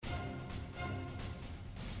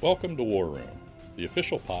Welcome to War Room, the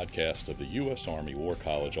official podcast of the U.S. Army War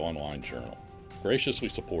College online journal, graciously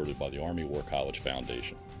supported by the Army War College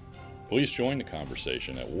Foundation. Please join the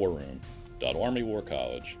conversation at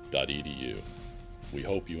warroom.armywarcollege.edu. We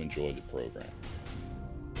hope you enjoy the program.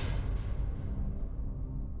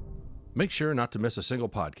 Make sure not to miss a single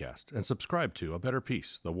podcast and subscribe to A Better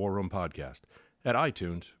Peace, the War Room podcast, at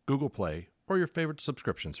iTunes, Google Play, or your favorite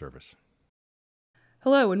subscription service.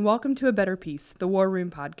 Hello, and welcome to A Better Peace, the War Room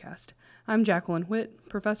podcast. I'm Jacqueline Whitt,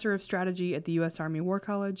 professor of strategy at the U.S. Army War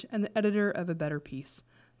College and the editor of A Better Peace.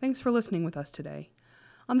 Thanks for listening with us today.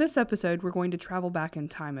 On this episode, we're going to travel back in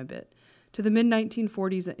time a bit, to the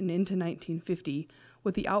mid-1940s and into 1950,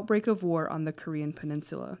 with the outbreak of war on the Korean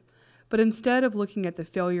Peninsula. But instead of looking at the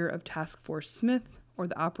failure of Task Force Smith or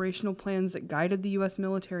the operational plans that guided the U.S.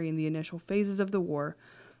 military in the initial phases of the war,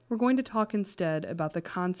 we're going to talk instead about the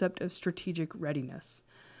concept of strategic readiness.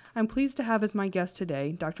 I'm pleased to have as my guest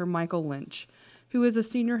today Dr. Michael Lynch, who is a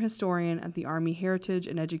senior historian at the Army Heritage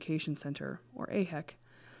and Education Center, or AHEC.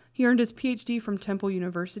 He earned his PhD from Temple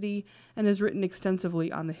University and has written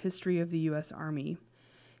extensively on the history of the U.S. Army.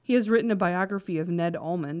 He has written a biography of Ned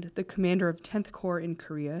Almond, the commander of 10th Corps in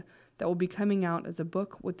Korea, that will be coming out as a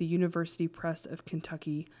book with the University Press of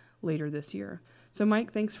Kentucky later this year. So,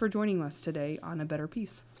 Mike, thanks for joining us today on A Better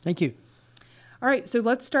Peace. Thank you. All right, so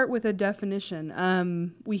let's start with a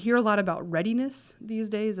definition. We hear a lot about readiness these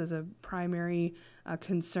days as a primary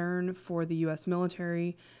concern for the U.S.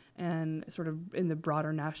 military and sort of in the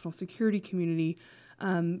broader national security community.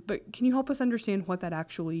 But can you help us understand what that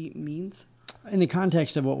actually means? In the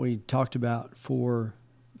context of what we talked about for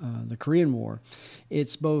the Korean War,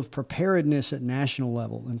 it's both preparedness at national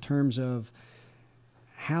level in terms of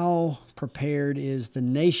how prepared is the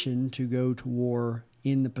nation to go to war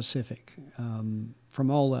in the Pacific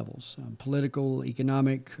from all levels, political,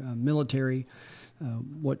 economic, military,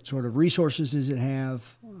 what sort of resources does it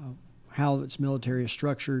have, how its military is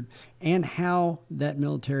structured, and how that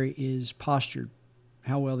military is postured,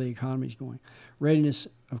 how well the economy is going. Readiness,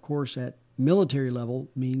 of course, at military level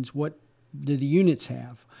means what do the units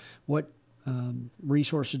have, what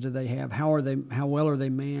resources do they have, how well are they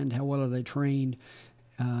manned, how well are they trained,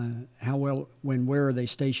 where are they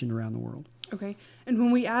stationed around the world. Okay. And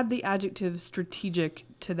when we add the adjective strategic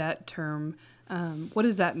to that term, what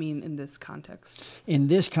does that mean in this context? In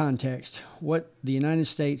this context, what the United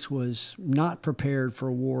States was not prepared for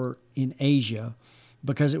a war in Asia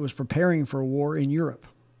because it was preparing for a war in Europe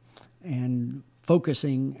and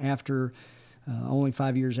focusing after only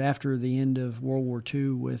 5 years after the end of World War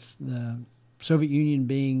II, with the Soviet Union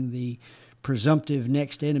being the presumptive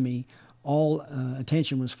next enemy, all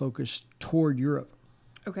attention was focused toward Europe.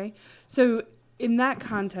 Okay. So in that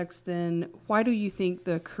context, then, why do you think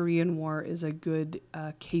the Korean War is a good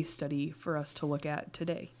case study for us to look at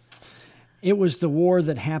today? It was the war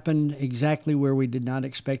that happened exactly where we did not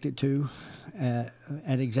expect it to, at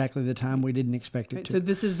exactly the time we didn't expect it to. So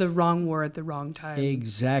this is the wrong war at the wrong time.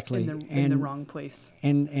 Exactly. In the wrong place.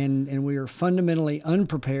 And we were fundamentally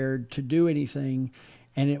unprepared to do anything,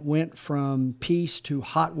 and it went from peace to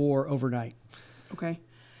hot war overnight. Okay.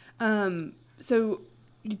 So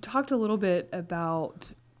you talked a little bit about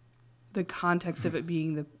the context of it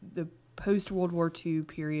being the post-World War II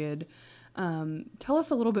period. Tell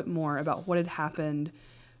us a little bit more about what had happened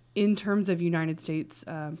in terms of United States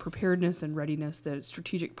preparedness and readiness, the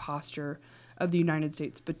strategic posture of the United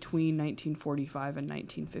States between 1945 and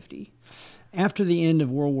 1950. After the end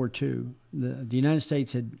of World War II, the United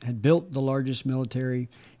States had built the largest military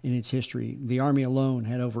in its history. The Army alone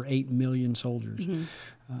had over 8 million soldiers. Mm-hmm.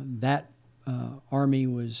 That Army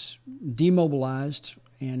was demobilized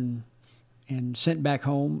and sent back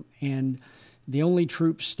home, and the only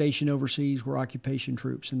troops stationed overseas were occupation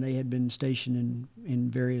troops, and they had been stationed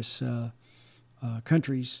in various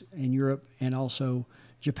countries in Europe and also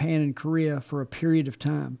Japan and Korea for a period of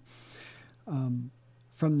time.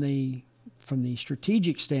 From the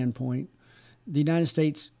strategic standpoint, the United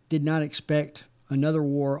States did not expect another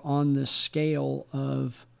war on the scale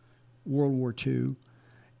of World War II,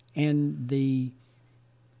 and the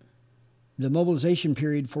mobilization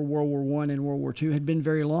period for World War I and World War II had been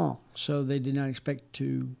very long, so they did not expect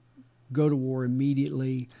to go to war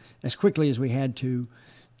immediately as quickly as we had to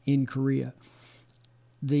in Korea.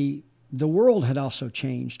 The world had also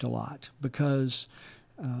changed a lot because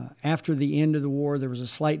after the end of the war, there was a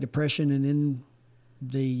slight depression, and then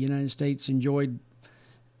the United States enjoyed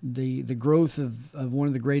the growth of one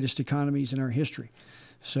of the greatest economies in our history.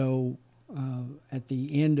 So at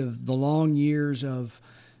the end of the long years of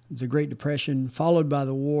the Great Depression, followed by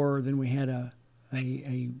the war, then we had a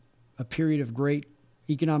period of great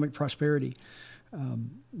economic prosperity.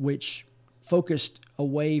 which focused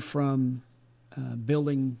away from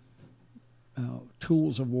building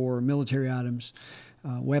tools of war, military items,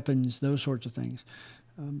 weapons, those sorts of things.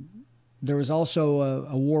 There was also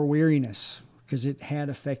a war weariness because it had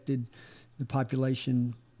affected the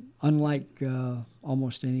population unlike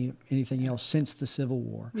almost anything else since the Civil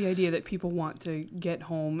War. The idea that people want to get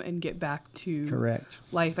home and get back to Correct.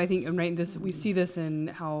 life. I think we see this in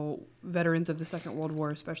how veterans of the Second World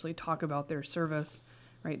War especially talk about their service.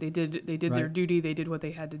 Right? They did their duty, they did what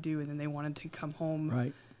they had to do, and then they wanted to come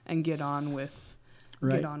home and get on with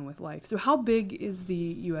life. So how big is the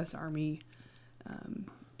U.S. Army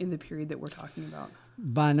in the period that we're talking about?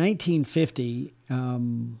 By 1950,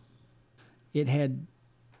 it had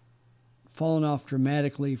fallen off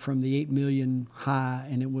dramatically from the 8 million high,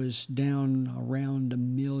 and it was down around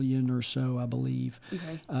 1 million or so, I believe.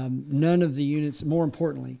 Okay. None of the units, more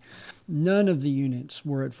importantly, none of the units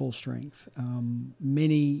were at full strength.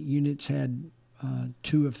 Many units had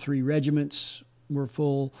 2 of 3 regiments were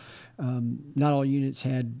full. Not all units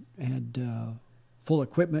had full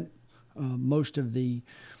equipment. Most of the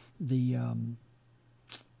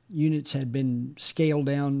units had been scaled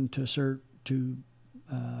down to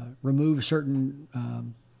remove certain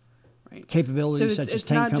capabilities, such as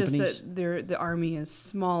tank companies. So it's not just that the Army is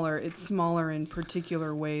smaller; it's smaller in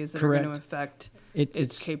particular ways that Correct. are going to affect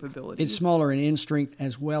its capabilities. It's smaller in strength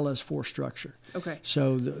as well as force structure. Okay.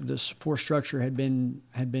 So the force structure had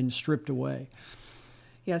been stripped away.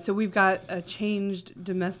 Yeah, so we've got a changed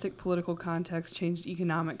domestic political context, changed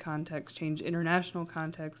economic context, changed international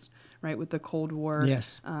context, right, with the Cold War.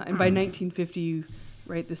 Yes. And by 1950,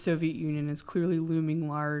 right, the Soviet Union is clearly looming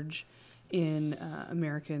large in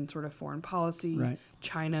American sort of foreign policy. Right.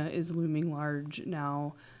 China is looming large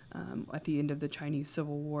now at the end of the Chinese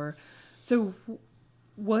Civil War. So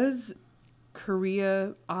was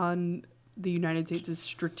Korea on the United States'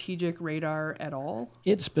 strategic radar at all?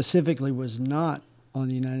 It specifically was not on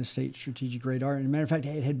the United States strategic radar. And as a matter of fact,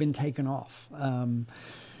 it had been taken off.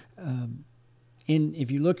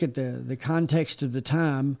 If you look at the context of the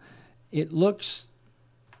time,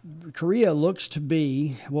 Korea looks to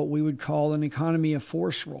be what we would call an economy of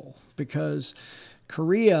force role, because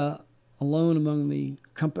Korea, alone among the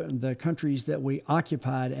countries that we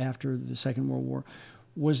occupied after the Second World War,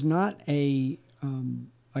 was not a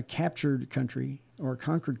captured country or a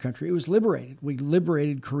conquered country. It was liberated. We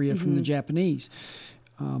liberated Korea from the Japanese.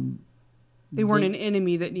 They weren't an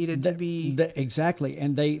enemy that needed to be... Exactly.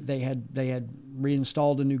 And they had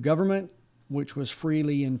reinstalled a new government, which was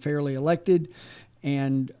freely and fairly elected.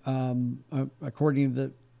 And according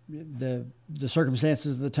to the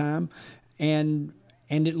circumstances of the time. And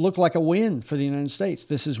it looked like a win for the United States.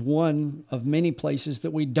 This is one of many places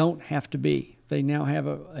that we don't have to be. They now have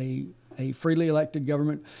a freely elected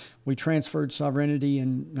government. We transferred sovereignty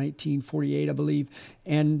in 1948, I believe,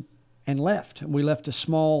 and left. We left a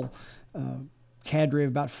small cadre of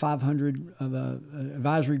about 500 of an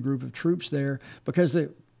advisory group of troops there because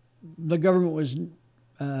the government was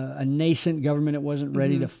a nascent government. It wasn't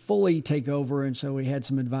ready to fully take over, and so we had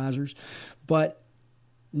some advisors. But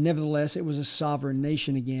nevertheless, it was a sovereign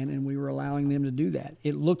nation again, and we were allowing them to do that.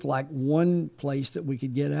 It looked like one place that we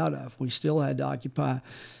could get out of. We still had to occupy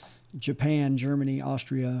Japan, Germany,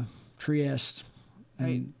 Austria, Trieste.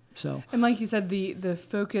 Right. And like you said, the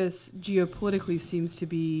focus geopolitically seems to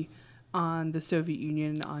be on the Soviet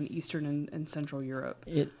Union, on Eastern and Central Europe.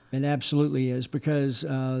 It absolutely is, because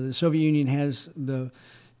the Soviet Union has the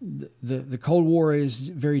Cold War is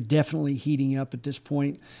very definitely heating up at this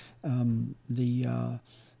point. The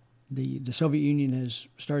Soviet Union has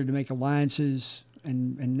started to make alliances,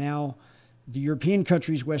 and now the European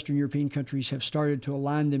countries, Western European countries, have started to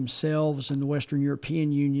align themselves in the Western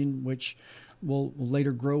European Union, which will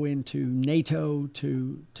later grow into NATO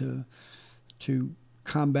to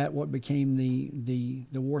combat what became the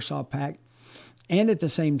Warsaw Pact. And at the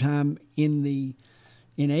same time, in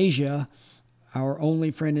Asia, our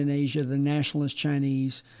only friend in Asia, the nationalist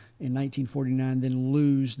Chinese, in 1949, then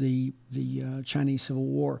lose the Chinese Civil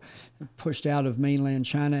War, pushed out of mainland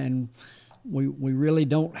China, and we really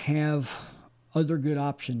don't have other good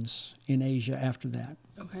options in Asia after that.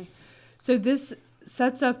 Okay. So this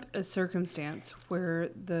sets up a circumstance where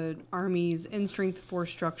the Army's in-strength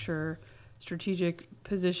force structure, strategic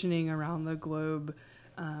positioning around the globe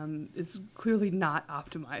is clearly not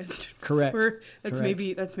optimized. Correct. That's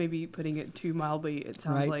maybe putting it too mildly. It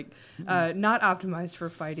sounds like not optimized for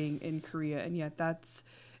fighting in Korea, and yet that's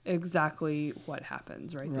exactly what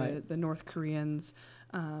happens, right? The North Koreans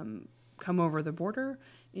come over the border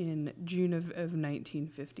in June of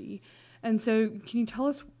 1950. And so can you tell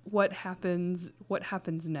us what happens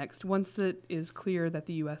next once it is clear that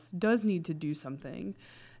the U.S. does need to do something?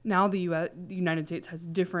 Now the United States has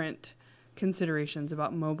different considerations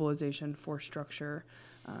about mobilization, force structure.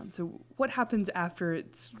 So what happens after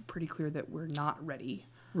it's pretty clear that we're not ready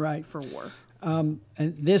for war? And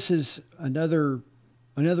this is another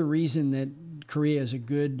reason that Korea is a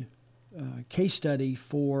good case study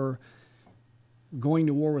for going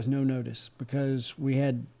to war with no notice, because we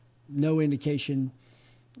had no indication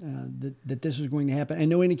that this was going to happen, and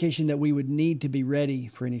no indication that we would need to be ready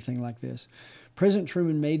for anything like this. President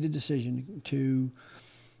Truman made the decision to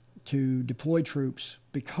deploy troops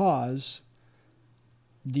because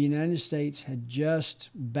the United States had just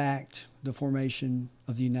backed the formation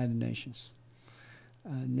of the United Nations.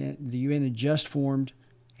 The UN had just formed,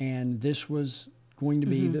 and this was going to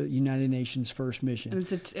be the United Nations' first mission. And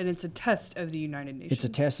it's a test of the United Nations. It's a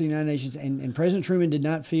test of the United Nations, and President Truman did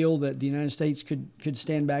not feel that the United States could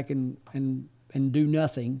stand back and do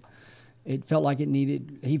nothing. It felt like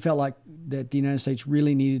he felt like that the United States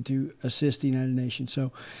really needed to assist the United Nations.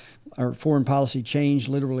 So our foreign policy changed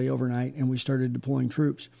literally overnight, and we started deploying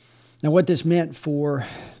troops. Now, what this meant for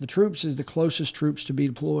the troops is the closest troops to be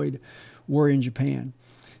deployed were in Japan.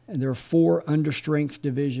 And there are 4 understrength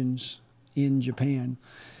divisions in Japan,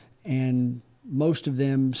 and most of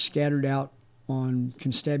them scattered out on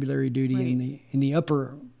constabulary duty in the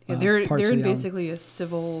upper they're parts of the basically island. A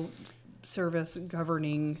civil service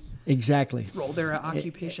governing role. They're an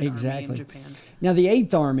occupation army in Japan. Now, the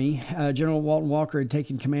 8th Army, General Walton Walker had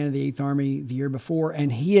taken command of the 8th Army the year before,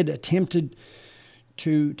 and he had attempted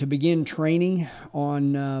to begin training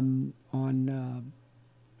on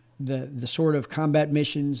the sort of combat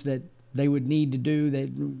missions that they would need to do. They're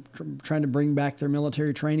trying to bring back their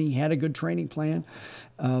military training. He had a good training plan.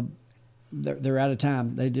 They're out of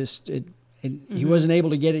time. He wasn't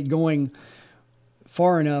able to get it going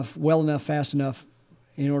far enough, well enough, fast enough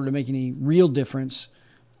in order to make any real difference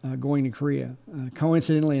going to Korea.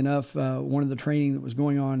 Coincidentally enough, one of the training that was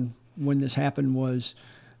going on when this happened was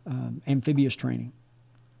amphibious training.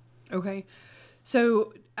 Okay.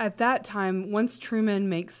 So at that time, once Truman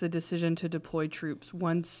makes the decision to deploy troops,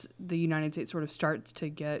 once the United States sort of starts to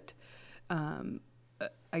get, I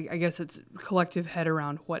guess it's collective head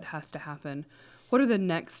around what has to happen, what are the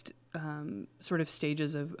next sort of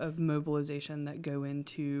stages of mobilization that go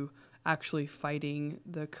into actually fighting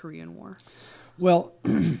the Korean War? Well,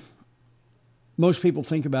 most people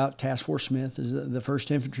think about Task Force Smith as the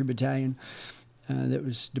 1st Infantry Battalion that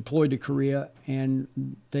was deployed to Korea, and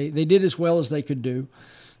they did as well as they could do.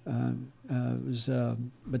 It was a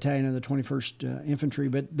battalion of the 21st Infantry,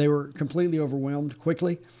 but they were completely overwhelmed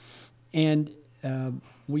quickly. And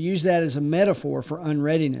we use that as a metaphor for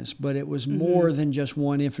unreadiness, but it was more than just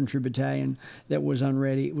one infantry battalion that was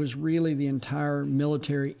unready. It was really the entire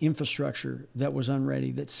military infrastructure that was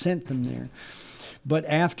unready, that sent them there. But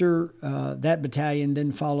after that battalion,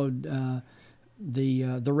 then followed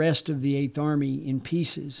the rest of the 8th Army in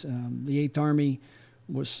pieces. The 8th Army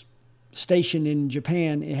was stationed in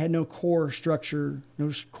Japan. It had no core structure,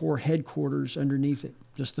 no core headquarters underneath it,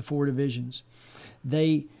 just the 4 divisions.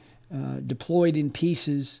 They deployed in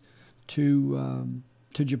pieces to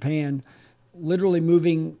Japan, literally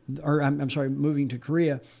moving to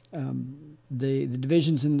Korea. The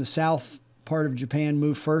divisions in the south part of Japan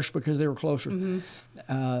moved first because they were closer.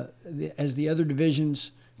 As the other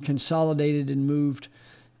divisions consolidated and moved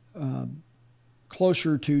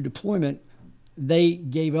closer to deployment, they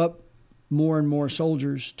gave up more and more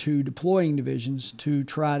soldiers to deploying divisions to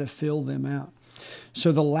try to fill them out.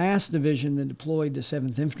 So the last division that deployed, the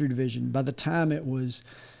 7th Infantry Division, by the time it was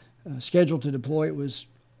scheduled to deploy, it was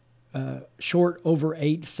short over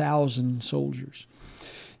 8,000 soldiers.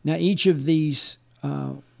 Now, each of these,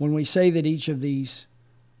 when we say that each of these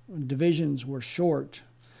divisions were short,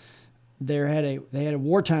 they had a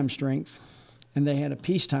wartime strength and they had a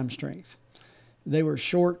peacetime strength. They were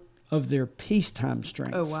short of their peacetime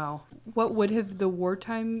strength. Oh, wow. What would have the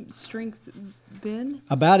wartime strength been?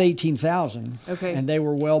 About 18,000. Okay. And they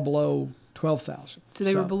were well below 12,000. So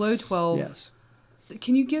they were below 12. Yes.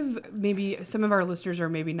 Can you give, maybe some of our listeners are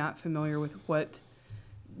maybe not familiar with what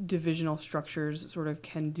divisional structures sort of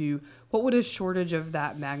can do. What would a shortage of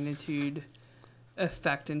that magnitude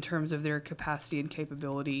affect in terms of their capacity and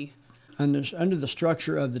capability? Under the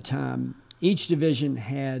structure of the time, each division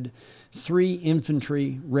had 3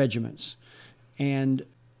 infantry regiments, and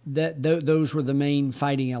those were the main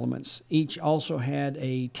fighting elements. Each also had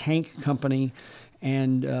a tank company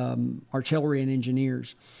and artillery and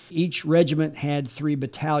engineers. Each regiment had 3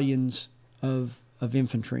 battalions of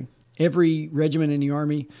infantry. Every regiment in the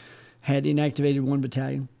Army had inactivated 1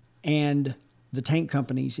 battalion. and the tank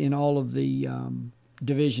companies in all of the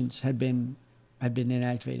divisions had been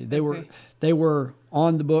inactivated. They were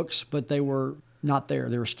on the books, but they were not there.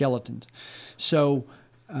 They were skeletons. So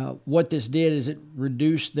what this did is it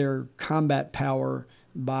reduced their combat power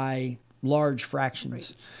by large fractions.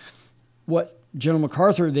 Right. What General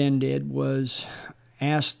MacArthur then did was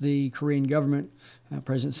ask the Korean government,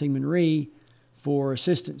 President Syngman Rhee, for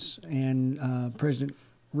assistance. And President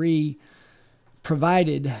Rhee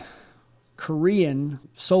provided Korean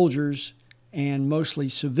soldiers and mostly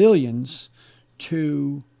civilians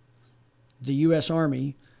to the U.S.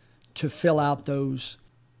 Army to fill out those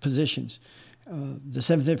positions. The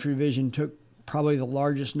 7th Infantry Division took probably the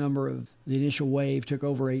largest number of the initial wave, took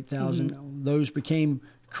over 8,000. Mm-hmm. Those became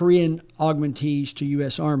Korean augmentees to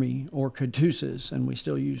U.S. Army, or Katusas, and we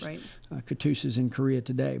still use Katusas in Korea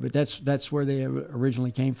today. But that's where they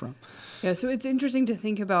originally came from. Yeah, so it's interesting to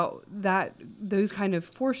think about those kind of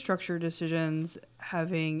force structure decisions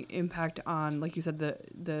having impact on, like you said,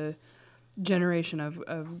 the generation of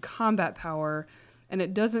combat power. And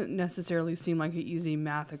it doesn't necessarily seem like an easy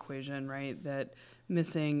math equation, right? That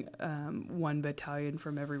missing one battalion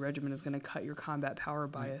from every regiment is going to cut your combat power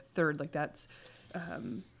by a third. Like that's,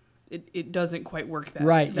 it doesn't quite work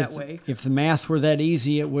that way. If the math were that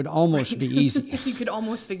easy, it would almost be easy. You could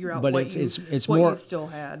almost figure out but what you still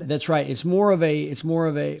had. That's right. It's more of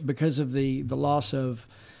a because of the loss of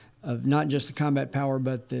not just the combat power,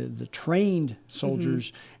 but the trained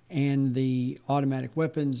soldiers. Mm-hmm. And the automatic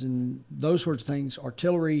weapons and those sorts of things,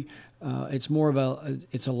 artillery, it's more of a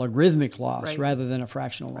logarithmic loss rather than a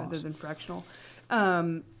fractional loss. Rather than fractional.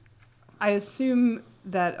 I assume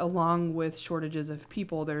that along with shortages of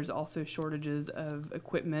people, there's also shortages of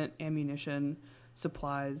equipment, ammunition,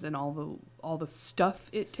 supplies, and all the stuff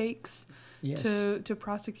it takes to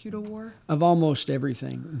prosecute a war. Of almost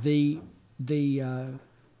everything.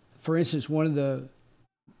 For instance, one of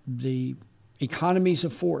the economies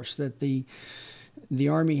of force that the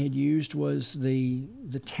Army had used was the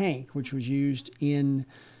tank, which was used in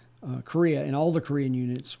Korea, and all the Korean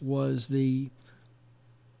units, was the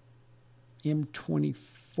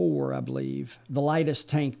M24, I believe, the lightest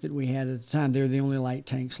tank that we had at the time. They were the only light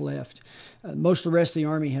tanks left. Most of the rest of the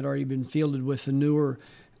Army had already been fielded with the newer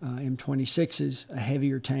M26s, a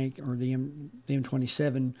heavier tank, or the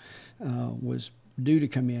M27 was due to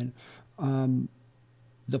come in.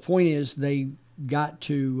 The point is, they got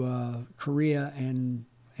to Korea and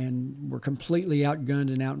were completely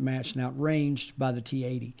outgunned and outmatched and outranged by the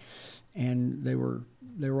T-80, and they were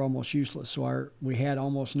almost useless. So we had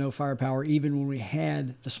almost no firepower, even when we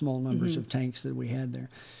had the small numbers of tanks that we had there.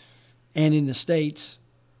 And in the States,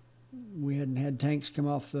 we hadn't had tanks come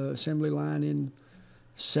off the assembly line in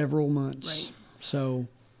several months. Right.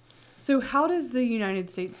 So how does the United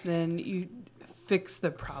States then fix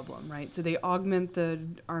the problem, right? So they augment the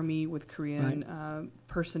Army with Korean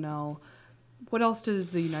personnel. What else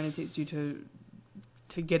does the United States do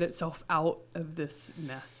to get itself out of this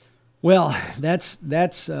mess? Well, that's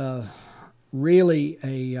really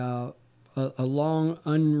a long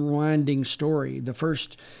unwinding story. The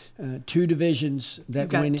first two divisions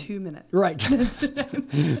that went 2 minutes. Right.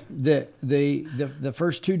 the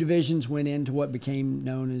first two divisions went into what became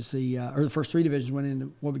known as the first three divisions went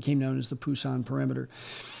into what became known as the Pusan perimeter.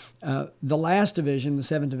 The last division, the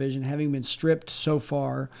 7th Division, having been stripped so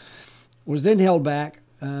far, was then held back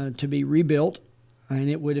to be rebuilt, and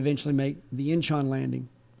it would eventually make the Incheon landing.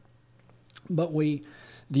 But the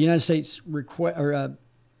United States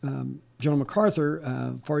General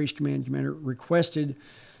MacArthur, Far East Command Commander, requested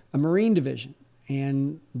a Marine division,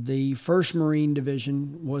 and the 1st Marine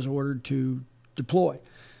Division was ordered to deploy.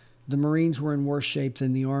 The Marines were in worse shape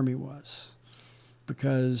than the Army was,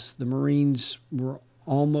 because the Marines were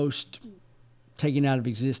almost taken out of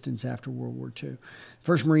existence after World War II.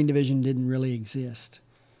 1st Marine Division didn't really exist.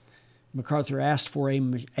 MacArthur asked for a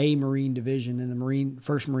Marine division, and the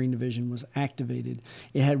 1st Marine Division was activated.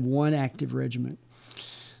 It had one active regiment.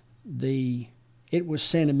 It was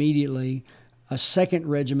sent immediately. A 2nd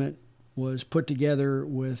regiment was put together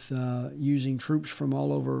with using troops from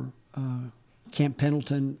all over Camp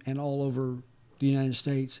Pendleton and all over the United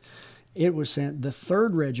States. It was sent. The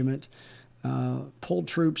 3rd Regiment pulled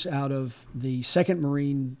troops out of the 2nd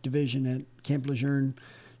Marine Division at Camp Lejeune,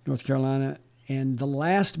 North Carolina, and the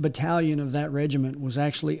last battalion of that regiment was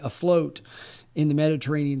actually afloat in the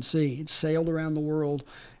Mediterranean Sea. It sailed around the world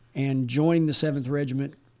and joined the 7th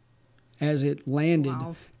Regiment as it landed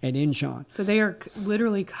at Incheon. So they are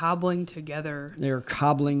literally cobbling together. They are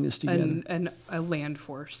cobbling this together. And a land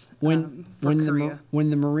force when for Korea.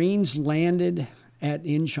 When the Marines landed at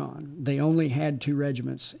Incheon. They only had 2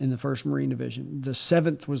 regiments in the 1st Marine Division. The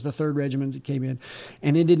 7th was the 3rd regiment that came in,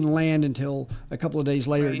 and it didn't land until a couple of days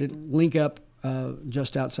later. Right. It didn't link up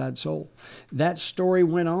just outside Seoul. That story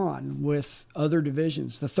went on with other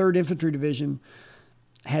divisions. The 3rd Infantry Division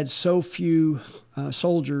had so few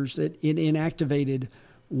soldiers that it inactivated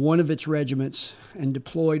one of its regiments and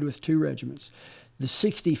deployed with 2 regiments. The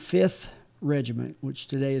 65th Regiment, which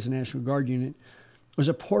today is a National Guard unit, was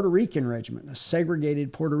a Puerto Rican regiment, a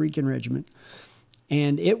segregated Puerto Rican regiment,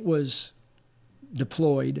 and it was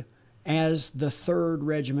deployed as the 3rd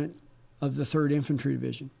Regiment of the 3rd Infantry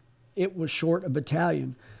Division. It was short a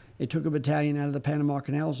battalion. It took a battalion out of the Panama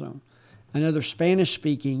Canal Zone. Another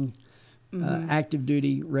Spanish-speaking active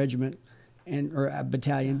duty regiment or a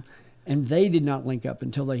battalion, and they did not link up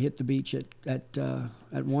until they hit the beach at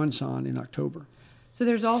Wonsan in October. So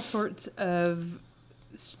there's all sorts of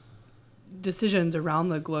decisions around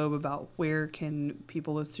the globe about where can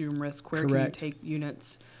people assume risk, where Correct. can you take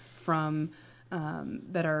units from,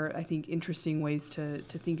 that are, I think, interesting ways to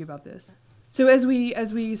think about this. So as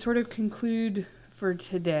we sort of conclude for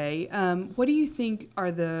today, what do you think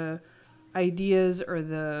are the ideas or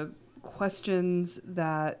the questions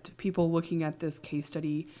that people looking at this case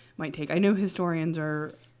study might take? I know historians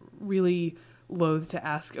are really loath to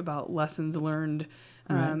ask about lessons learned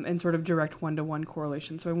and sort of direct one-to-one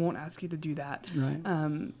correlation, so I won't ask you to do that. Right.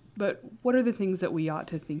 But what are the things that we ought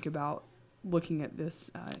to think about looking at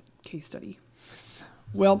this case study?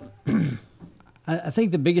 Well, I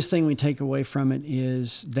think the biggest thing we take away from it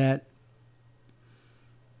is that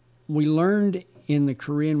we learned in the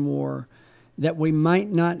Korean War that we might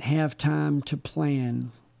not have time to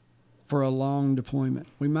plan for a long deployment.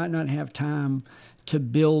 We might not have time to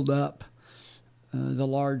build up the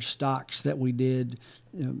large stocks that we did,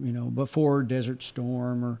 before Desert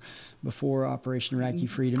Storm or before Operation Iraqi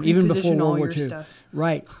Freedom, even before World War II. Stuff.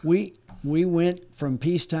 Right. We went from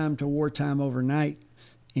peacetime to wartime overnight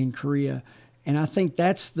in Korea, and I think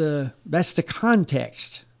that's the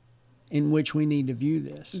context in which we need to view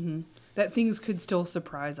this. Mm-hmm. That things could still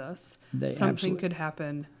surprise us. Something absolutely could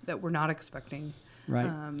happen that we're not expecting.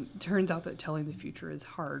 Right. Turns out that telling the future is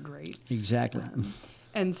hard, right? Exactly.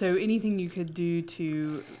 And so anything you could do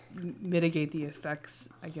to mitigate the effects,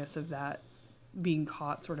 I guess, of that being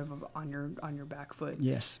caught sort of on your back foot,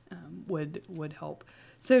 Yes. Would help.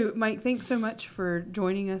 So, Mike, thanks so much for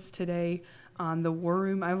joining us today on the War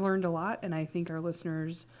Room. I've learned a lot, and I think our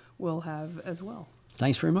listeners will have as well.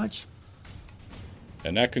 Thanks very much.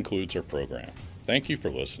 And that concludes our program. Thank you for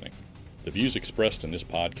listening. The views expressed in this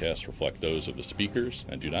podcast reflect those of the speakers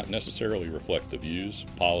and do not necessarily reflect the views,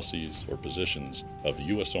 policies, or positions of the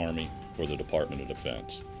U.S. Army or the Department of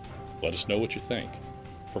Defense. Let us know what you think.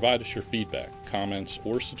 Provide us your feedback, comments,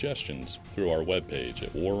 or suggestions through our webpage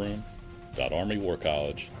at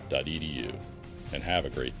warroom.armywarcollege.edu. And have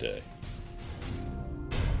a great day.